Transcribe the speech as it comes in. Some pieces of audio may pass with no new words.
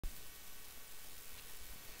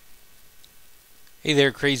Hey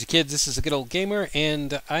there, crazy kids. This is a good old gamer,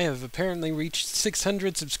 and I have apparently reached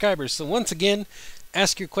 600 subscribers. So, once again,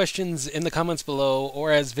 ask your questions in the comments below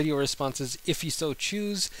or as video responses if you so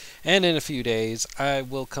choose. And in a few days, I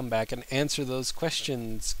will come back and answer those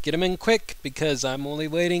questions. Get them in quick because I'm only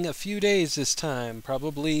waiting a few days this time,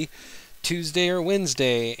 probably Tuesday or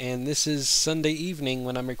Wednesday. And this is Sunday evening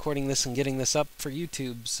when I'm recording this and getting this up for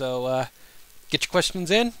YouTube. So, get your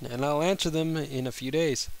questions in, and I'll answer them in a few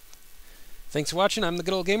days. Thanks for watching. I'm the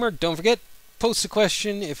Good Old Gamer. Don't forget, post a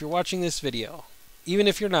question if you're watching this video. Even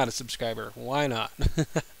if you're not a subscriber. Why not?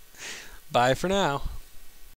 Bye for now.